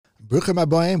Bruchim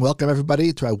Habayim. Welcome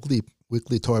everybody to our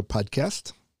weekly Torah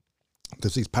podcast.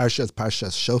 This week's Parsha is Parsha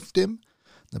Shoftim.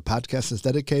 The podcast is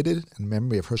dedicated in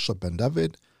memory of Herschel ben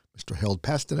David, Mr. Harold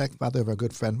Pasternak, father of our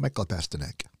good friend Michael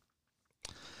Pasternak.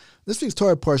 This week's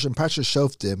Torah portion, Parsha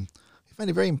Shoftim, we find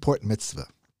a very important mitzvah.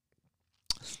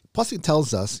 The pasuk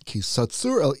tells us, "Ki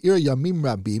satzur el ir yamim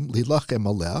rabim lilachem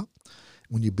aleh."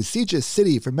 When you besiege a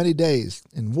city for many days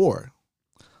in war,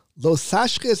 lo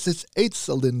sashches es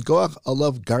eitzel lingoach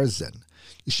alav garzen.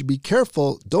 You should be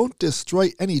careful. Don't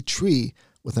destroy any tree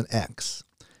with an axe.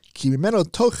 Ki mimeno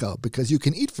tochel, because you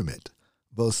can eat from it.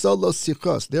 Voso lo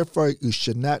sichos, therefore you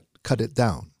should not cut it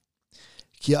down.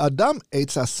 Ki adam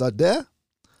eitz hasadeh,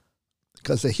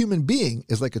 because a human being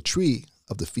is like a tree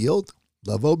of the field.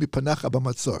 Lavo b'panacha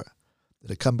b'matzor,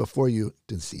 that it come before you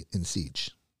in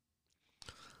siege.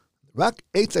 Rak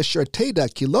eitz asher teda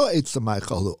ki lo eitz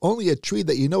amaychalu, only a tree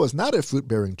that you know is not a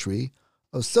fruit-bearing tree.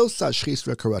 Of so sashchis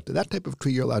v'karata, that type of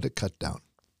tree you're allowed to cut down.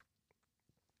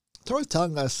 The Torah is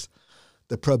telling us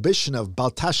the prohibition of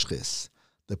bal tashchis,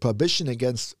 the prohibition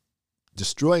against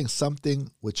destroying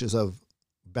something which is of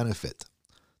benefit.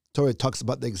 The Torah talks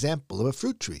about the example of a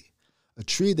fruit tree. A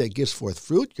tree that gives forth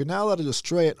fruit, you're not allowed to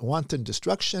destroy it, wanton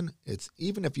destruction. It's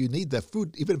even if you need the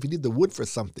fruit, even if you need the wood for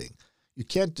something, you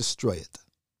can't destroy it.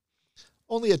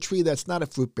 Only a tree that's not a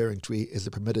fruit-bearing tree is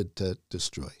permitted to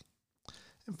destroy.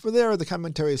 And for there, the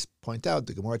commentaries point out,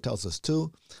 the Gemara tells us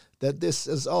too, that this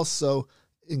is also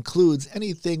includes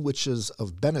anything which is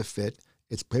of benefit,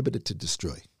 it's prohibited to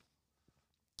destroy.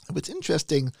 And what's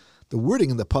interesting, the wording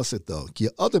in the pasuk though, ki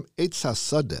adam eitz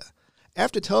hasadeh,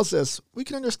 after it tells us, we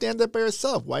can understand that by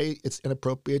ourselves, why it's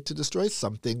inappropriate to destroy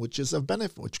something which is of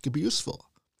benefit, which could be useful.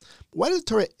 But why does the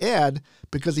Torah add,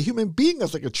 because a human being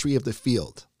is like a tree of the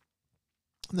field?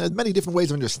 And there are many different ways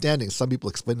of understanding. Some people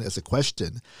explain it as a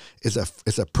question. Is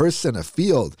a person a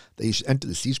field that you should enter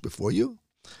the siege before you?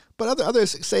 But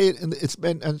others say it and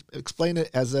explain it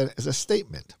as a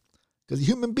statement. Because a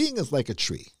human being is like a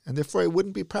tree, and therefore it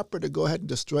wouldn't be proper to go ahead and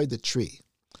destroy the tree.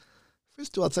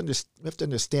 First of all, we have to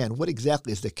understand what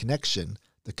exactly is the connection,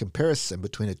 the comparison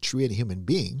between a tree and a human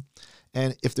being.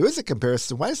 And if there is a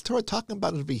comparison, why is Torah talking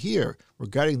about it over here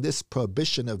regarding this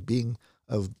prohibition of being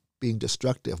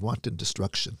destructive, wanton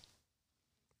destruction?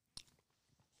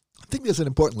 I think there's an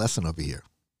important lesson over here.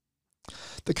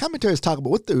 The commentaries talk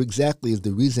about what exactly is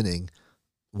the reasoning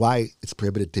why it's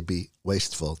prohibited to be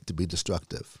wasteful, to be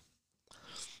destructive.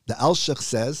 The Al-Shech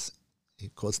says, he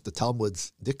quotes the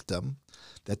Talmud's dictum,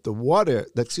 that the well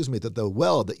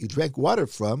that you drank water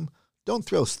from, don't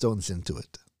throw stones into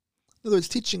it. In other words,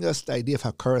 teaching us the idea of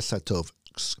hakaras hatov,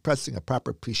 expressing a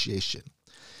proper appreciation.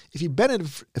 If you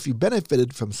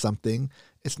benefited from something,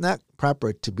 it's not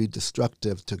proper to be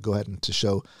destructive, to go ahead and to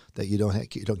show that you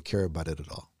don't care about it at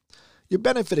all. You're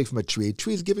benefiting from a tree. A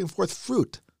tree is giving forth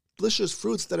fruit, delicious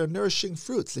fruits that are nourishing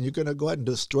fruits, and you're going to go ahead and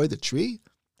destroy the tree?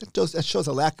 That shows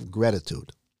a lack of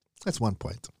gratitude. That's one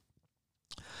point.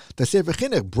 The Sefer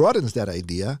Chinuch broadens that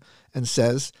idea and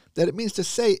says that it means to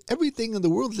say everything in the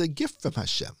world is a gift from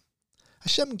Hashem.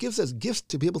 Hashem gives us gifts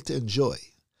to be able to enjoy.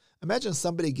 Imagine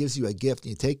somebody gives you a gift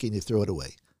and you take it and you throw it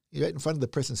away. You're right in front of the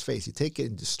person's face. You take it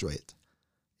and destroy it.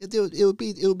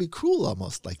 It would be cruel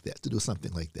almost like that, to do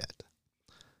something like that.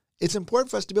 It's important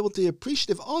for us to be able to be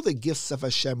appreciative of all the gifts of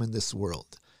Hashem in this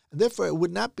world. And therefore, it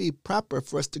would not be proper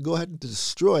for us to go ahead and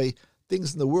destroy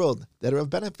things in the world that are of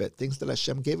benefit, things that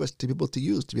Hashem gave us to be able to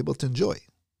use, to be able to enjoy.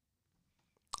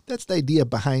 That's the idea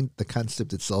behind the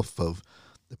concept itself of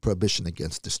the prohibition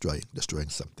against destroying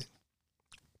something.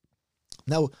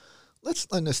 Now, let's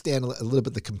understand a little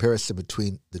bit the comparison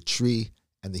between the tree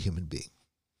and the human being.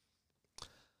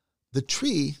 The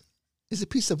tree is a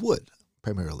piece of wood,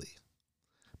 primarily,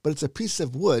 but it's a piece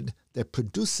of wood that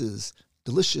produces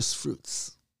delicious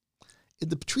fruits.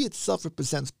 The tree itself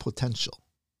represents potential.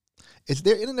 It's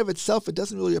there in and of itself. It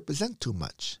doesn't really represent too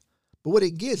much, but what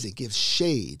it gives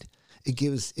shade.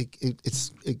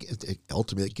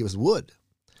 Ultimately it gives wood.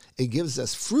 It gives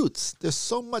us fruits. There's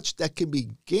so much that can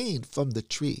be gained from the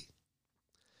tree.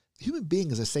 The human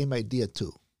being is the same idea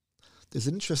too. There's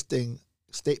an interesting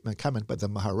comment by the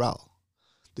Maharal.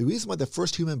 The reason why the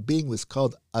first human being was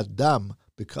called Adam,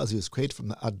 because he was created from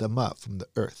the Adamah, from the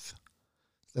earth.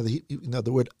 Now,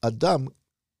 the word Adam,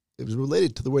 it was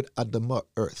related to the word Adamah,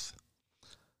 earth,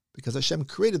 because Hashem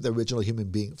created the original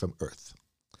human being from earth.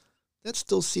 That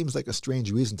still seems like a strange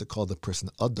reason to call the person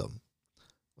Adam.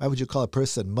 Why would you call a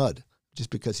person mud just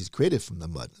because he's created from the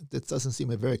mud? That doesn't seem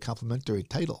a very complimentary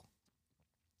title.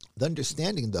 The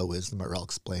understanding, though, is, the Maharal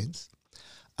explains,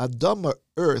 Adam, or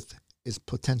earth, is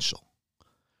potential.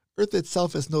 Earth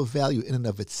itself has no value in and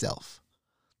of itself.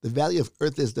 The value of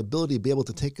earth is the ability to be able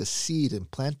to take a seed and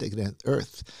plant it in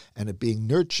earth, and it being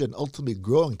nurtured and ultimately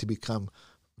growing to become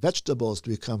vegetables, to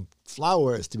become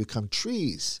flowers, to become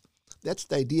trees. That's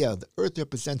the idea. The earth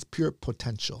represents pure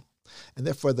potential. And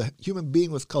therefore the human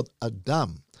being was called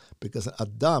Adam, because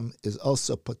Adam is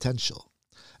also potential.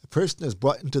 A person is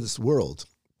brought into this world,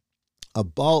 a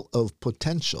ball of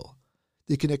potential.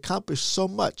 They can accomplish so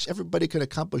much. Everybody can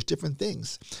accomplish different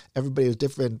things. Everybody has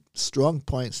different strong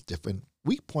points, different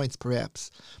weak points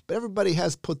perhaps, but everybody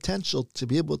has potential to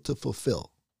be able to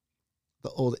fulfill.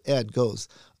 The old ad goes,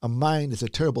 a mind is a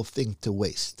terrible thing to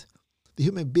waste. The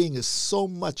human being is so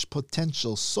much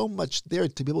potential, so much there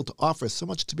to be able to offer, so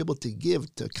much to be able to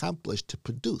give, to accomplish, to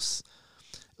produce.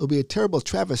 It will be a terrible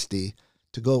travesty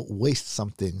to go waste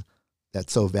something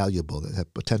that's so valuable, that has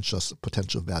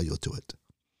potential value to it.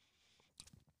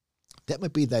 That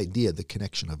might be the idea, the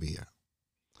connection over here.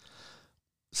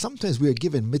 Sometimes we are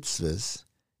given mitzvahs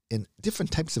in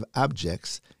different types of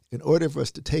objects in order for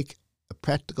us to take a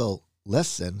practical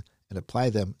lesson and apply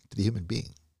them to the human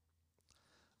being.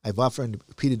 I've often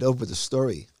repeated over the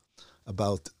story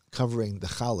about covering the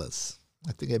challahs.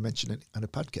 I think I mentioned it on a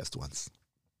podcast once,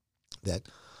 that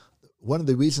one of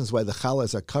the reasons why the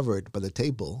challahs are covered by the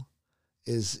table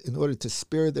is in order to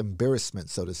spare the embarrassment,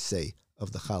 so to say,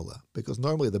 of the challah. Because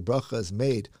normally the bracha is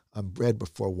made on bread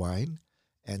before wine,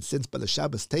 and since by the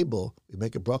Shabbos table we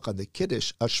make a bracha on the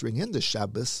kiddush, ushering in the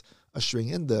Shabbos, ushering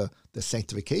in the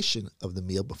sanctification of the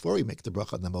meal before we make the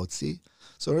bracha on the motzi.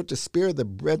 So in order to spare the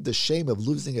bread the shame of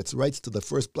losing its rights to the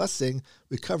first blessing,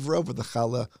 we cover over the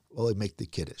challah while we make the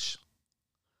kiddush.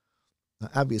 Now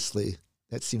obviously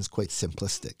that seems quite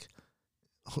simplistic.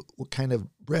 What kind of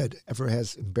bread ever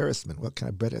has embarrassment? What kind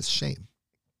of bread has shame?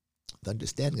 The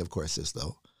understanding, of course, is,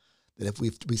 though, that if we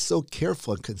have to be so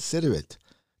careful and considerate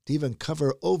to even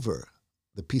cover over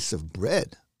the piece of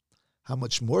bread, how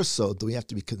much more so do we have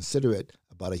to be considerate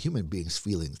about a human being's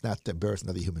feelings, not to embarrass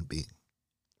another human being?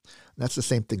 And that's the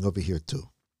same thing over here, too.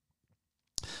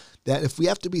 That if we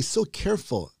have to be so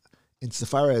careful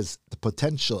insofar as the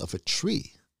potential of a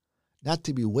tree, not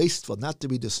to be wasteful, not to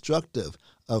be destructive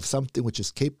of something which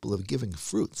is capable of giving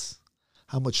fruits,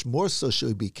 how much more so should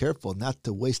we be careful not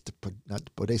to waste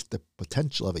the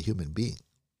potential of a human being?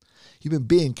 Human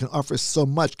being can offer so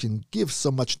much, can give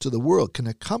so much to the world, can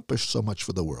accomplish so much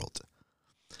for the world.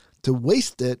 To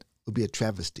waste it would be a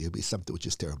travesty, it would be something which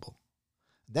is terrible.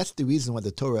 That's the reason why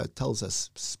the Torah tells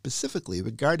us specifically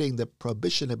regarding the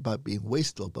prohibition about being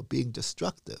wasteful, but being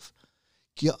destructive.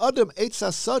 Ki Adam eitz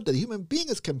hasada, the human being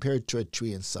is compared to a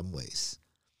tree in some ways.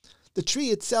 The tree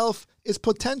itself is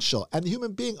potential, and the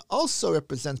human being also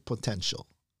represents potential.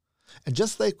 And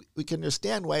just like we can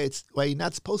understand why you're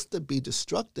not supposed to be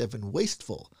destructive and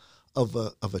wasteful of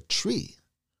a tree,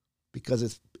 because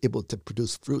it's able to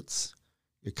produce fruits.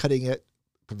 You're cutting it,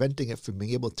 preventing it from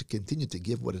being able to continue to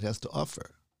give what it has to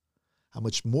offer. How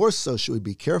much more so should we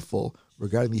be careful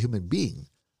regarding the human being,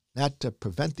 not to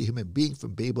prevent the human being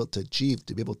from being able to achieve,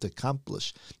 to be able to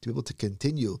accomplish, to be able to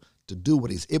continue to do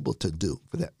what he's able to do,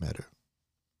 for that matter.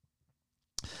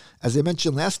 As I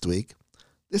mentioned last week,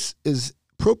 this is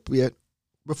appropriate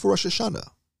before Rosh Hashanah,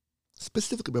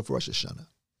 specifically before Rosh Hashanah,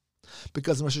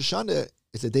 because Rosh Hashanah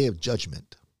is a day of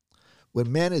judgment,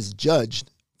 when man is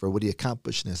judged for what he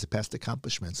accomplished and his past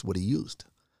accomplishments, what he used.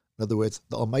 In other words,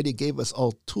 the Almighty gave us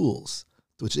all tools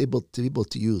which are able to be able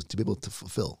to use, to be able to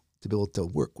fulfill, to be able to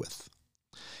work with.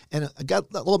 And God,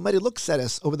 the Almighty looks at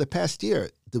us over the past year.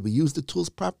 Did we use the tools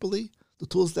properly? The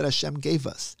tools that Hashem gave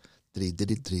us.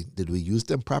 Did we use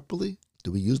them properly?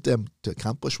 Did we use them to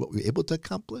accomplish what we were able to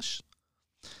accomplish?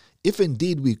 If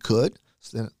indeed we could,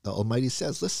 so then the Almighty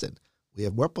says, listen, we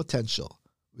have more potential.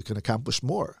 We can accomplish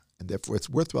more. And therefore it's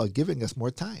worthwhile giving us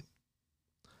more time.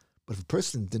 But if a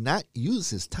person did not use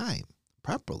his time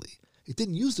properly, he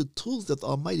didn't use the tools that the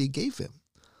Almighty gave him,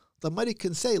 the Almighty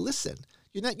can say, listen,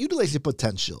 you're not utilizing your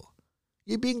potential.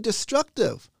 You're being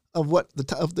destructive of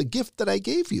the gift that I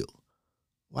gave you.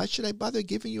 Why should I bother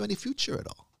giving you any future at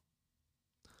all?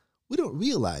 We don't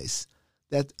realize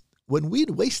that when we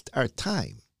waste our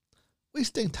time,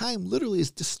 wasting time literally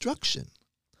is destruction.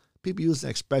 People use an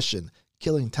expression,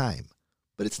 killing time.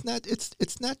 But it's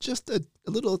not just a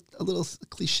little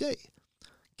cliche.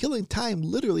 Killing time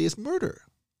literally is murder.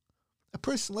 A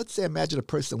person, let's say, imagine a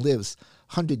person lives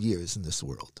 100 years in this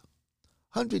world.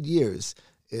 100 years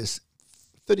is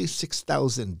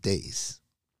 36,000 days.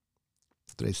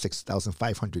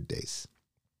 36,500 days.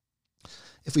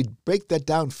 If we break that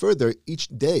down further, each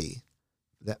day,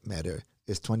 for that matter,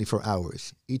 is 24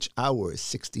 hours. Each hour is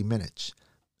 60 minutes.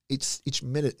 Each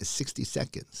minute is 60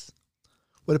 seconds.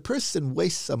 When a person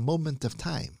wastes a moment of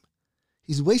time,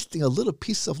 He's wasting a little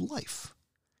piece of life.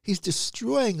 He's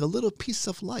destroying a little piece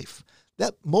of life.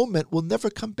 That moment will never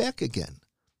come back again.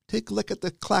 Take a look at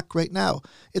the clock right now.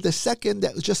 In the second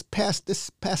that was just passed, this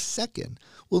past second,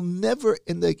 will never,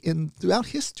 throughout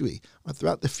history or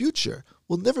throughout the future,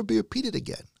 will never be repeated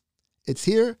again. It's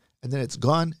here, and then it's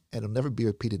gone, and it'll never be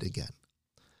repeated again.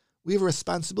 We have a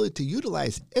responsibility to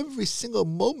utilize every single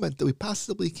moment that we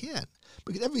possibly can,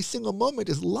 because every single moment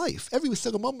is life. Every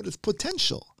single moment is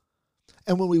potential.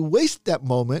 And when we waste that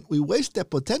moment, we waste that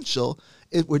potential,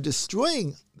 we're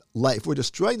destroying life, we're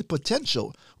destroying the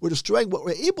potential, we're destroying what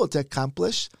we're able to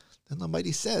accomplish, then the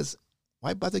Almighty says,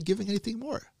 why bother giving anything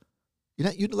more? You're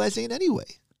not utilizing it anyway.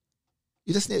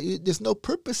 There's no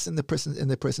purpose in the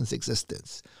person's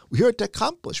existence. We're here to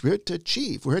accomplish, we're here to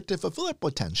achieve, we're here to fulfill our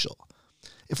potential.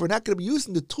 If we're not going to be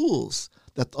using the tools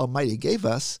that the Almighty gave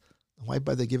us, then why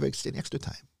bother giving extra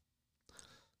time?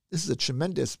 This is a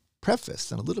tremendous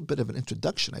preface and a little bit of an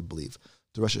introduction, I believe,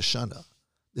 to Rosh Hashanah.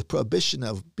 The prohibition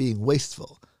of being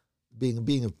wasteful,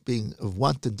 being of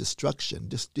wanton destruction,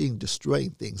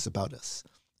 destroying things about us.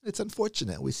 It's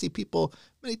unfortunate. We see people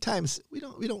many times. We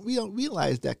don't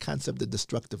realize that concept of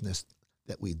destructiveness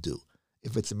that we do.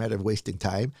 If it's a matter of wasting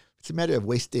time, it's a matter of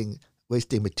wasting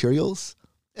materials.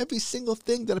 Every single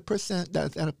thing that a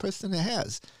person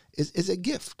has is a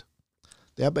gift.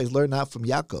 The rabbis learned out from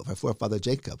Yaakov, our forefather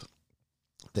Jacob.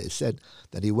 They said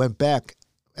that he went back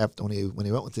after when he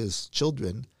went with his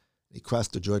children. He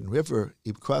crossed the Jordan River.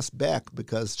 He crossed back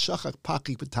because shachak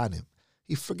paki petanim.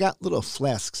 He forgot little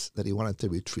flasks that he wanted to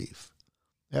retrieve.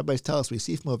 The rabbis tell us, we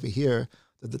see from over here,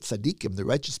 that the tzaddikim, the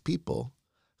righteous people,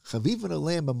 chavivin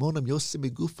aleim mamonam yosim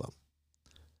migufam.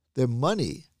 Their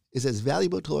money is as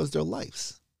valuable to us as their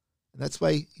lives. And that's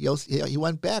why he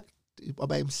went back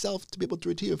by himself to be able to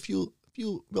retrieve a few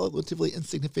relatively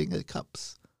insignificant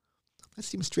cups. That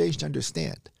seems strange to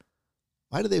understand.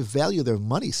 Why do they value their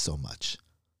money so much?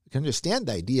 You can understand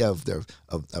the idea of their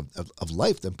of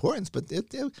life, the importance, but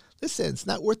listen, it's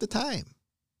not worth the time.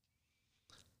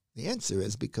 The answer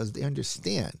is because they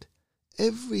understand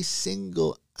every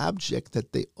single object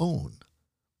that they own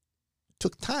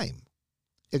took time.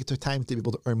 It took time to be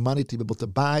able to earn money, to be able to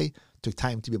buy, took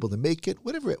time to be able to make it,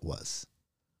 whatever it was.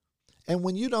 And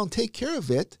when you don't take care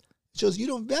of it, it shows you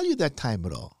don't value that time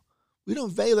at all. We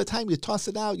don't value the time. You toss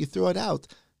it out, you throw it out.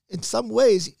 In some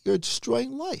ways, you're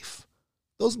destroying life.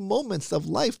 Those moments of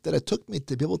life that it took me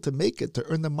to be able to make it, to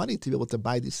earn the money to be able to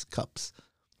buy these cups,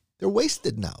 they're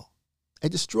wasted now. I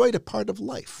destroyed a part of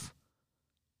life.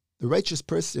 The righteous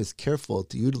person is careful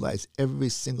to utilize every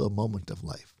single moment of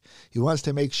life. He wants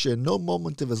to make sure no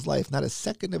moment of his life, not a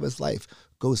second of his life,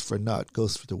 goes for naught,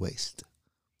 goes for the waste.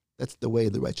 That's the way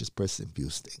the righteous person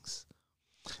views things.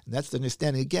 And that's the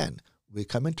understanding, again, we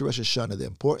come into Rosh Hashanah, the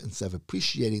importance of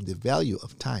appreciating the value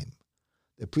of time,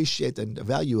 appreciate the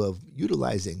value of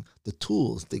utilizing the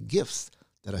tools, the gifts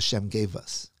that Hashem gave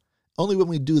us. Only when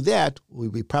we do that will we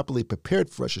be properly prepared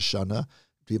for Rosh Hashanah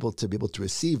to be able to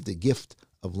receive the gift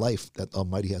of life that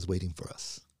Almighty has waiting for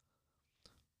us.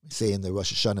 We say in the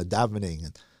Rosh Hashanah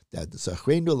davening that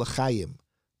Zachreinu l'chaim,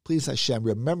 please Hashem,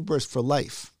 remember us for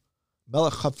life.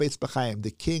 Melech chafetz b'chaim,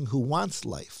 the King who wants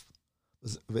life.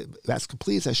 Ask,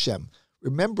 please Hashem,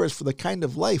 remember us for the kind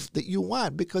of life that you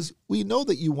want, because we know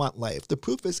that you want life. The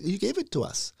proof is you gave it to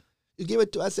us. You gave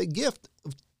it to us a gift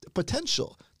of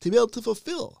potential to be able to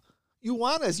fulfill. You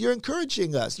want us. You're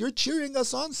encouraging us. You're cheering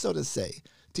us on, so to say,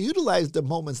 to utilize the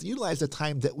moments, utilize the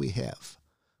time that we have.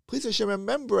 Please Hashem,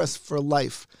 remember us for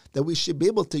life, that we should be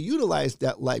able to utilize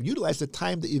that life, utilize the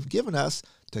time that you've given us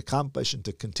to accomplish and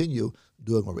to continue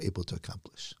doing what we're able to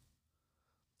accomplish.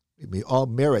 We all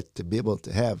merit to be able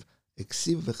to have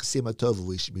Eksiv v'chasima tov.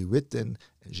 We should be written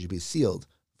and should be sealed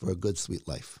for a good, sweet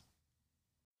life.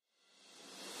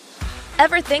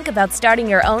 Ever think about starting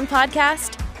your own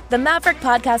podcast? The Maverick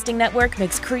Podcasting Network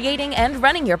makes creating and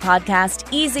running your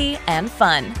podcast easy and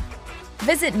fun.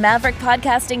 Visit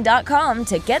maverickpodcasting.com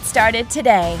to get started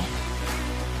today.